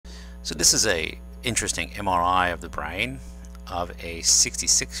So this is a interesting MRI of the brain of a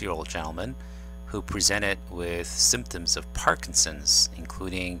 66-year-old gentleman who presented with symptoms of Parkinson's,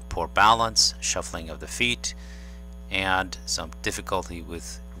 including poor balance, shuffling of the feet, and some difficulty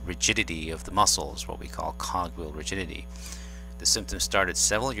with rigidity of the muscles, what we call cogwheel rigidity. The symptoms started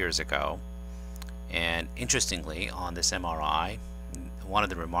several years ago, and interestingly, on this MRI, one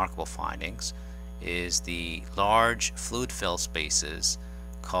of the remarkable findings is the large fluid-filled spaces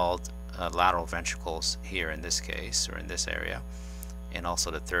called lateral ventricles here in this case, or in this area, and also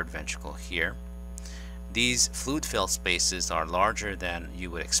the third ventricle here. These fluid-filled spaces are larger than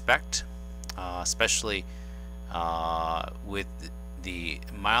you would expect, especially with the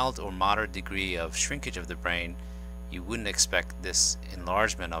mild or moderate degree of shrinkage of the brain. You wouldn't expect this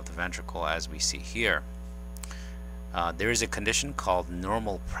enlargement of the ventricle as we see here. There is a condition called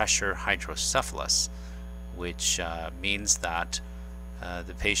Normal Pressure Hydrocephalus, which means that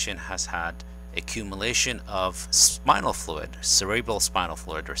the patient has had accumulation of spinal fluid, cerebral spinal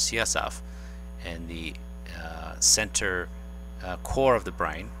fluid, or CSF, in the center core of the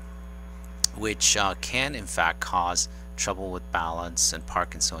brain, which can in fact cause trouble with balance and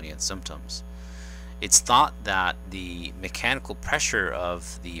Parkinsonian symptoms. It's thought that the mechanical pressure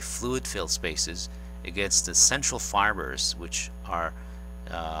of the fluid-filled spaces against the central fibers, which are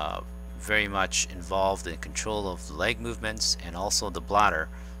very much involved in control of the leg movements and also the bladder,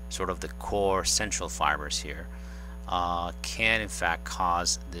 sort of the core central fibers here, can in fact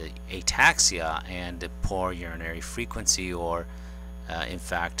cause the ataxia and the poor urinary frequency, or in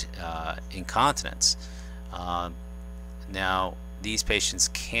fact incontinence. Now these patients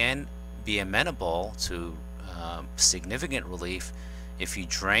can be amenable to significant relief if you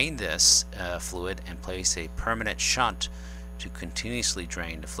drain this fluid and place a permanent shunt to continuously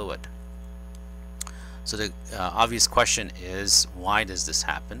drain the fluid. So the obvious question is, why does this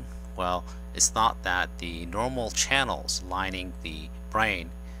happen? Well, it's thought that the normal channels lining the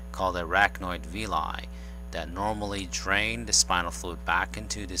brain, called the arachnoid villi, that normally drain the spinal fluid back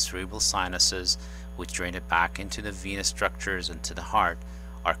into the cerebral sinuses, which drain it back into the venous structures and to the heart,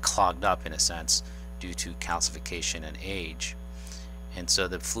 are clogged up in a sense due to calcification and age. And so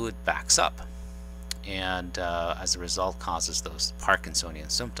the fluid backs up, and as a result causes those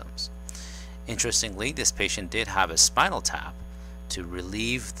Parkinsonian symptoms. Interestingly, this patient did have a spinal tap to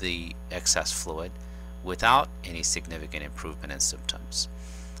relieve the excess fluid without any significant improvement in symptoms.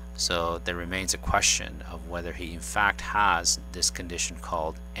 So there remains a question of whether he in fact has this condition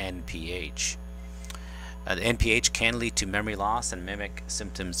called NPH. The NPH can lead to memory loss and mimic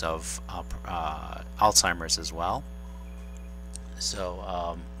symptoms of Alzheimer's as well.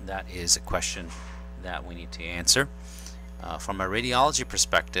 So that is a question that we need to answer. From a radiology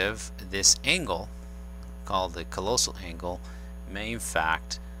perspective, this angle, called the colossal angle, may in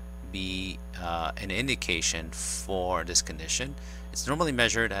fact be an indication for this condition. It's normally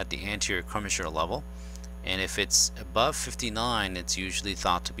measured at the anterior commissure level, and if it's above 59, it's usually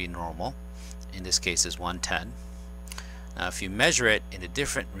thought to be normal. In this case is 110. Now if you measure it in a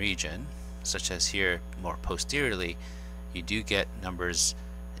different region, such as here more posteriorly, you do get numbers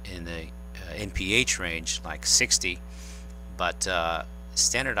in the NPH range like 60, but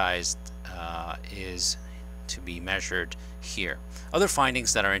standardized is to be measured here. Other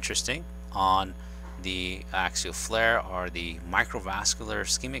findings that are interesting on the axial flare are the microvascular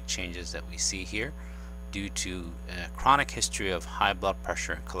ischemic changes that we see here due to a chronic history of high blood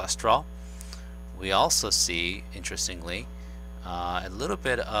pressure and cholesterol. We also see, interestingly, a little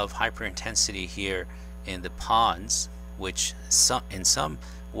bit of hyperintensity here in the pons, which in some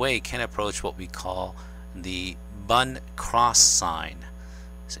way can approach what we call the Bunn cross sign.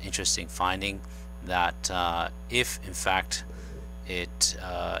 It's an interesting finding that if in fact it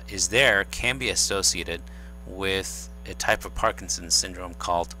is there, can be associated with a type of Parkinson's syndrome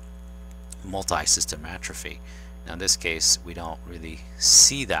called multi-system atrophy. Now in this case we don't really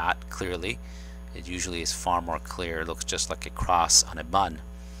see that clearly. It usually is far more clear. It looks just like a cross on a bun.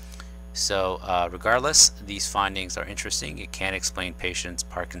 So regardless, these findings are interesting. It can explain patients'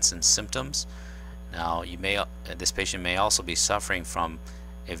 Parkinson's symptoms. Now this patient may also be suffering from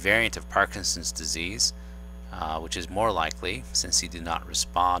a variant of Parkinson's disease, which is more likely since he did not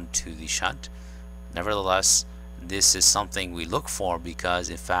respond to the shunt. Nevertheless, this is something we look for because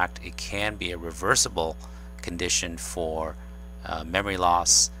in fact it can be a reversible condition for memory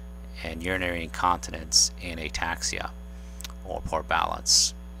loss and urinary incontinence and ataxia or poor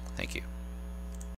balance. Thank you.